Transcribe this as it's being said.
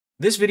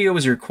This video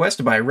was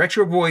requested by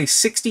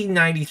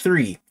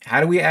RetroBoy6093.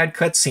 How do we add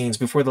cutscenes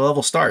before the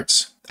level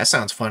starts? That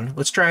sounds fun.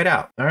 Let's try it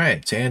out. All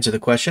right, to answer the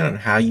question on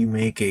how you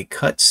make a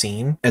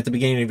cutscene at the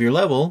beginning of your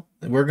level,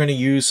 we're going to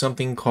use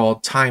something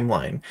called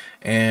Timeline.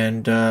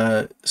 And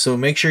so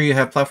make sure you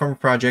have Platformer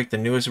Project, the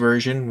newest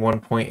version,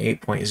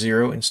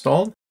 1.8.0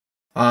 installed.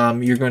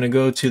 You're going to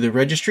go to the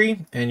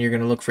registry and you're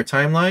going to look for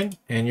Timeline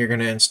and you're going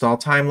to install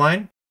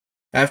Timeline.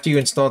 After you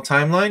install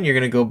Timeline, you're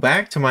going to go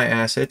back to My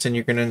Assets and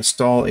you're going to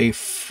install a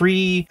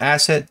free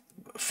asset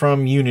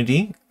from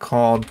Unity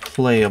called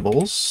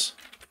Playables.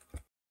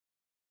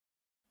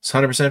 It's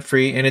 100%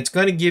 free, and it's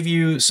going to give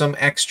you some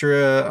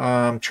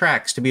extra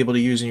tracks to be able to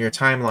use in your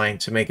timeline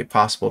to make it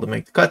possible to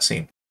make the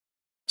cutscene.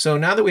 So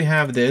now that we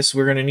have this,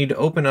 we're going to need to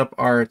open up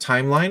our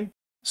timeline.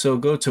 So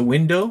go to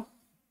Window,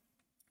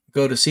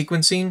 go to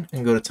Sequencing,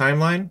 and go to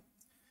Timeline.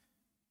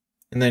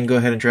 And then go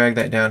ahead and drag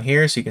that down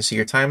here so you can see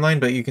your timeline.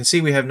 But you can see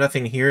we have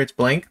nothing here. It's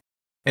blank.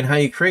 And how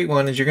you create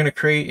one is you're going to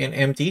create an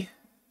empty.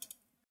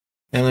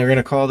 And we're going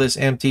to call this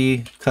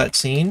empty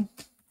cutscene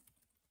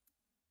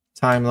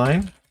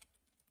timeline.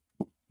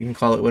 You can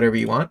call it whatever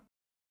you want.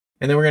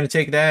 And then we're going to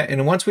take that.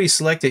 And once we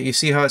select it, you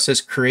see how it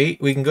says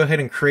create. We can go ahead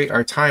and create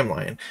our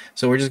timeline.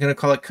 So we're just going to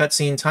call it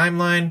cutscene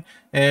timeline.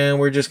 And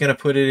we're just going to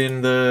put it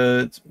in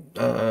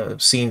the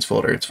scenes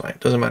folder. It's fine.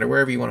 Doesn't matter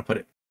wherever you want to put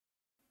it.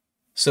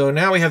 So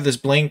now we have this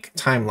blank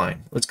timeline.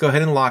 Let's go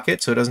ahead and lock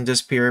it so it doesn't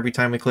disappear every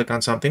time we click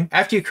on something.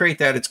 After you create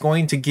that, it's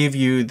going to give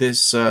you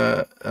this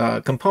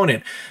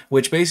component,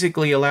 which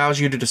basically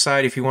allows you to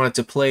decide if you want it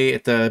to play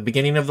at the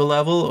beginning of the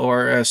level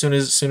or as soon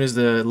as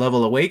the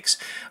level awakes,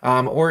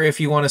 or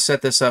if you want to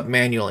set this up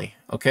manually.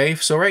 Okay,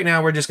 so right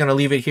now we're just going to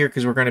leave it here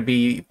because we're going to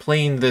be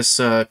playing this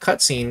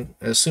cutscene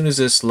as soon as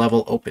this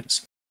level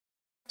opens.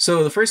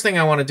 So the first thing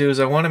I want to do is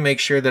I want to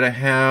make sure that I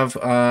have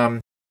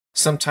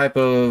some type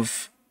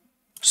of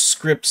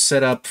script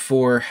set up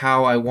for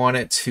how I want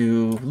it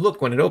to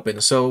look when it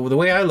opens. So the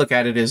way I look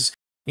at it is,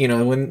 you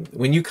know,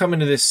 when you come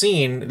into this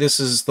scene, this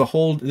is the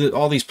whole,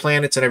 all these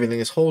planets and everything,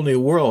 this whole new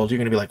world. You're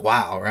going to be like,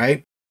 wow,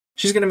 right?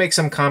 She's going to make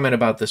some comment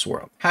about this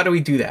world. How do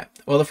we do that?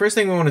 Well, the first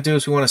thing we want to do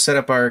is we want to set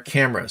up our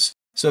cameras.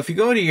 So if you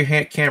go to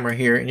your camera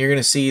here and you're going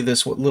to see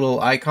this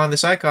little icon,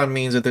 this icon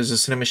means that there's a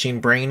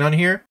Cinemachine brain on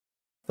here.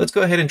 Let's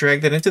go ahead and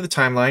drag that into the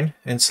timeline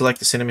and select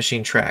the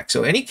Cinemachine track.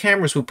 So any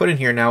cameras we put in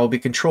here now will be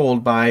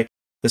controlled by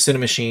the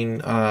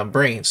Cinemachine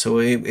brain. So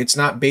it's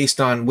not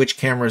based on which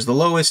camera is the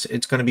lowest.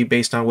 It's going to be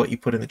based on what you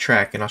put in the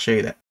track, and I'll show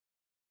you that.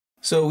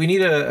 So we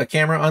need a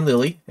camera on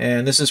Lily,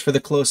 and this is for the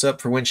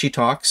close-up for when she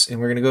talks. And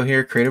we're going to go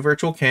here, create a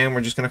virtual cam.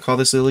 We're just going to call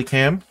this Lily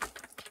Cam.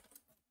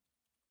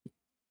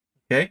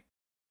 Okay.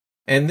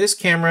 And this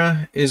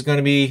camera is going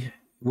to be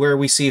where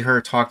we see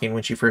her talking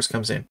when she first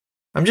comes in.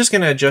 I'm just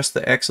going to adjust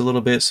the X a little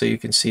bit so you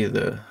can see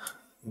the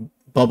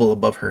bubble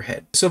above her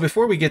head. So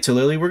before we get to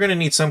Lily, we're going to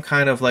need some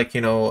kind of, like,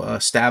 you know,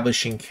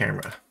 establishing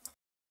camera.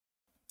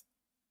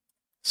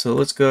 So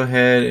let's go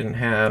ahead and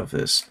have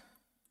this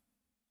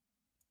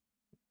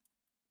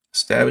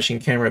establishing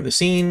camera of the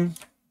scene.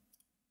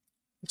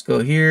 Let's go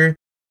here.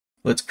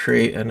 Let's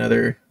create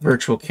another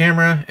virtual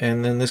camera.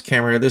 And then this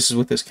camera, this is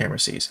what this camera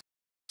sees.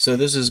 So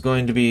this is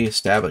going to be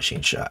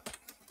establishing shot.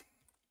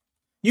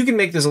 You can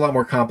make this a lot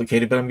more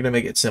complicated, but I'm going to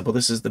make it simple.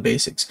 This is the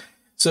basics.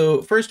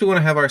 So first we want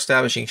to have our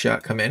establishing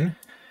shot come in,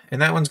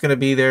 and that one's going to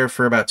be there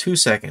for about 2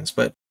 seconds,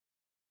 but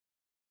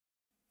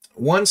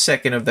 1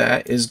 second of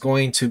that is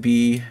going to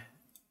be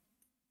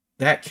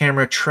that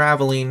camera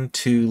traveling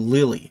to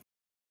Lily.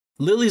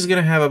 Lily's going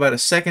to have about 1.5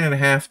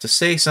 seconds to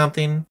say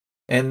something,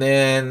 and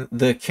then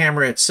the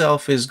camera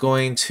itself is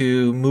going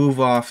to move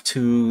off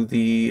to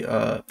the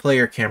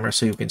player camera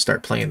so you can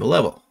start playing the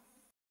level.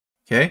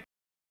 Okay?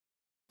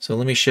 So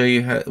let me show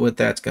you what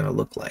that's going to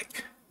look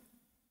like.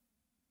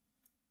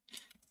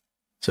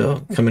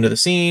 So come into the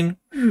scene,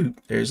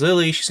 there's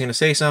Lily, she's going to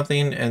say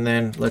something, and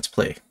then let's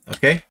play,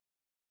 okay?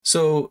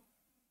 So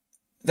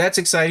that's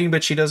exciting,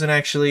 but she doesn't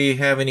actually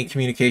have any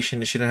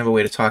communication, she doesn't have a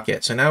way to talk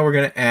yet. So now we're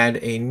going to add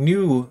a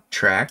new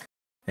track,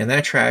 and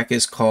that track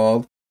is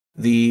called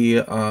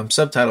the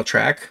subtitle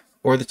track,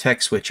 or the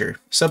text switcher.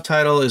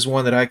 Subtitle is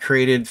one that I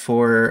created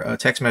for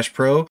TextMesh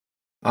Pro,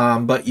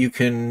 but you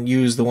can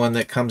use the one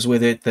that comes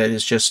with it that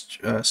is just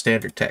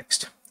standard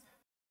text.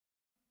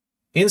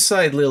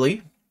 Inside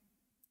Lily,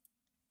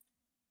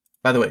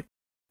 by the way,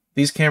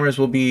 these cameras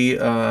will be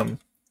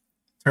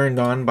turned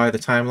on by the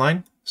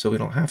timeline, so we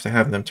don't have to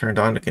have them turned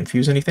on to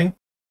confuse anything.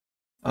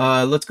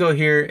 Let's go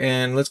here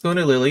and let's go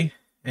into Lily,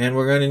 and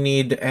we're going to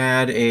need to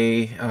add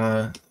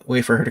a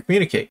way for her to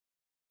communicate.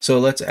 So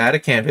let's add a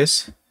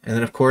canvas, and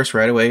then of course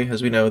right away,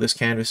 as we know, this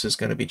canvas is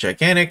going to be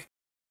gigantic,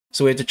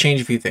 so we have to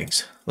change a few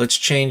things. Let's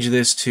change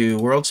this to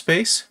world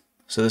space,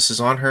 so this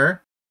is on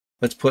her.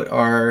 Let's put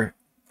our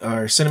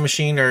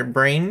Cinemachine, our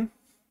brain,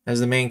 as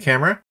the main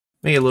camera.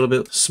 Maybe a little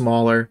bit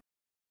smaller.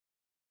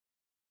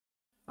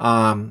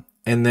 And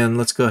then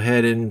let's go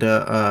ahead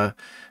and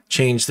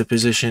change the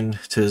position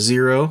to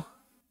 0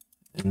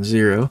 and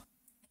 0.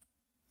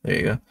 There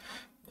you go.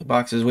 The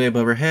box is way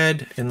above her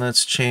head, and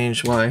let's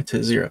change Y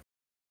to 0.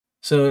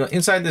 So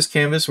inside this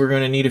canvas, we're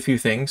going to need a few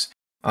things.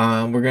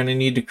 We're going to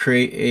need to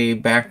create a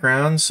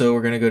background. So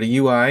we're going to go to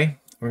UI,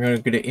 we're going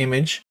to go to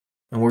image,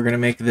 and we're going to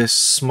make this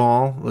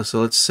small.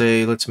 So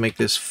let's make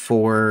this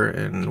 4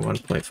 and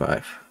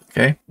 1.5.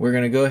 Okay. We're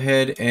going to go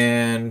ahead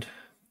and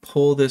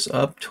pull this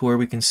up to where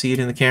we can see it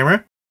in the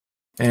camera.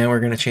 And we're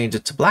going to change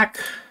it to black.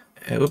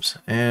 Oops.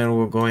 And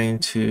we're going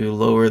to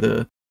lower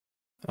the,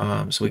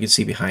 so we can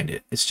see behind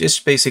it. It's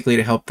just basically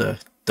to help the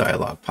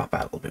dialogue pop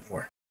out a little bit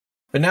more.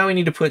 But now we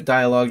need to put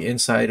dialogue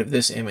inside of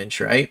this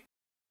image, right?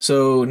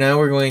 So now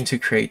we're going to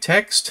create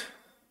text,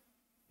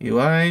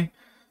 UI,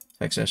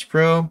 text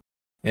Pro.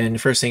 And the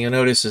first thing you'll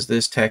notice is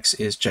this text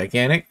is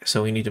gigantic.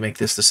 So we need to make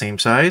this the same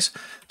size.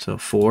 So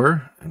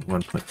 4 and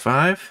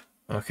 1.5.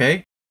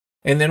 Okay.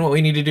 And then what we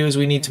need to do is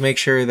we need to make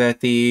sure that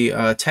the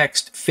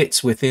text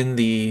fits within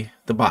the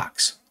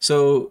box.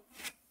 So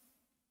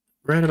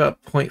right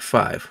about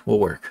 0.5 will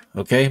work.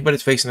 Okay. But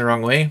it's facing the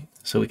wrong way.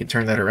 So we can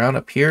turn that around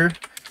up here.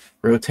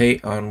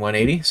 Rotate on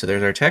 180. So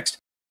there's our text.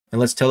 And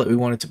let's tell it we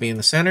want it to be in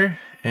the center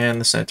and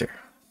the center.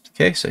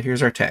 Okay, so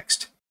here's our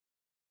text.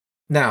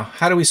 Now,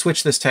 how do we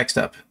switch this text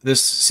up?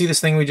 See this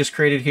thing we just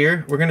created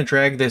here? We're going to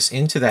drag this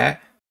into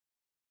that.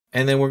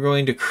 And then we're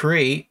going to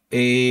create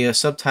a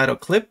subtitle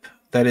clip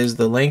that is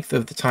the length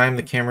of the time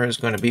the camera is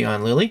going to be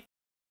on Lily.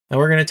 And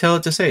we're going to tell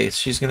it to say,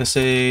 she's going to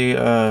say,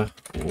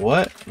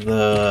 what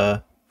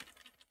the...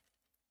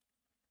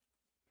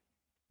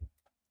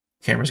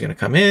 Camera's going to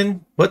come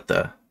in, what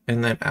the...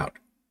 and then out.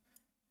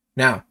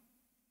 Now,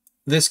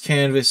 this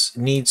canvas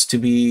needs to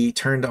be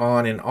turned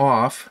on and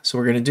off. So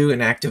we're going to do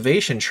an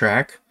activation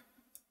track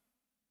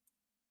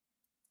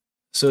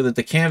so that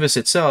the canvas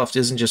itself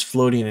isn't just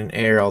floating in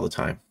air all the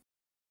time.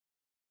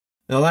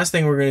 Now, the last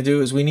thing we're going to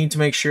do is we need to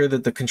make sure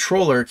that the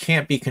controller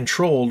can't be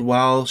controlled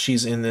while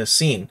she's in this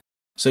scene.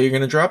 So you're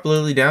going to drop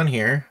Lily down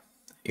here.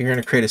 You're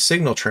going to create a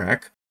signal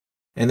track,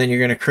 and then you're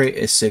going to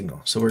create a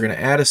signal. So we're going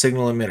to add a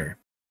signal emitter.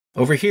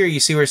 Over here,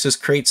 you see where it says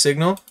create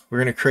signal? We're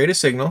going to create a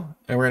signal,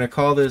 and we're going to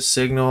call this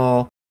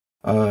signal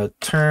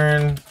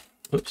turn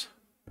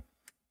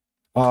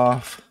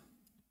off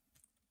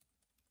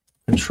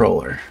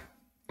controller.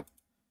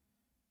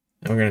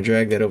 And we're going to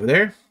drag that over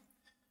there.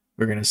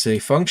 We're going to say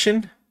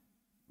function.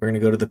 We're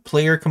going to go to the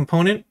player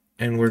component,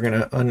 and we're going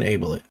to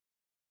enable it.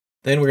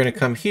 Then we're going to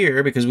come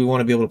here because we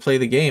want to be able to play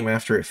the game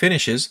after it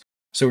finishes.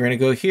 So we're going to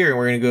go here, and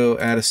we're going to go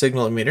add a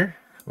signal emitter.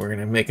 We're going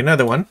to make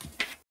another one.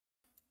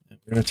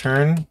 We're going to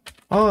turn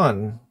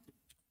on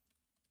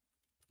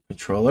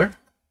controller.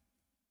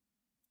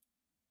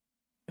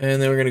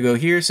 And then we're going to go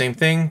here, same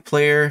thing,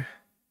 player.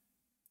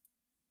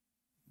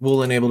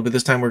 We'll enable it, but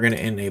this time we're going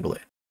to enable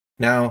it.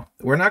 Now,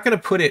 we're not going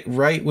to put it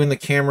right when the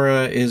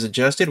camera is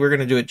adjusted. We're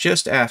going to do it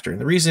just after. And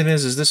the reason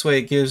is this way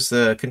it gives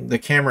the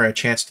camera a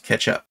chance to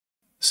catch up.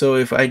 So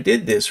if I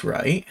did this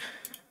right,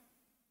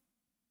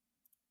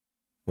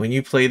 when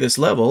you play this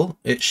level,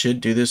 it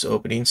should do this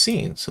opening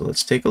scene. So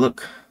let's take a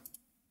look.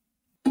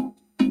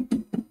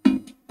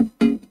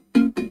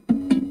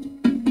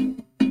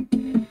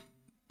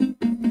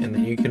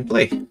 You can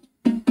play.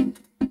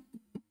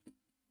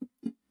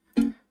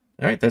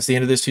 All right, that's the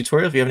end of this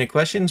tutorial. If you have any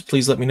questions,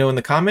 please let me know in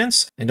the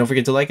comments, and don't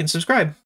forget to like and subscribe.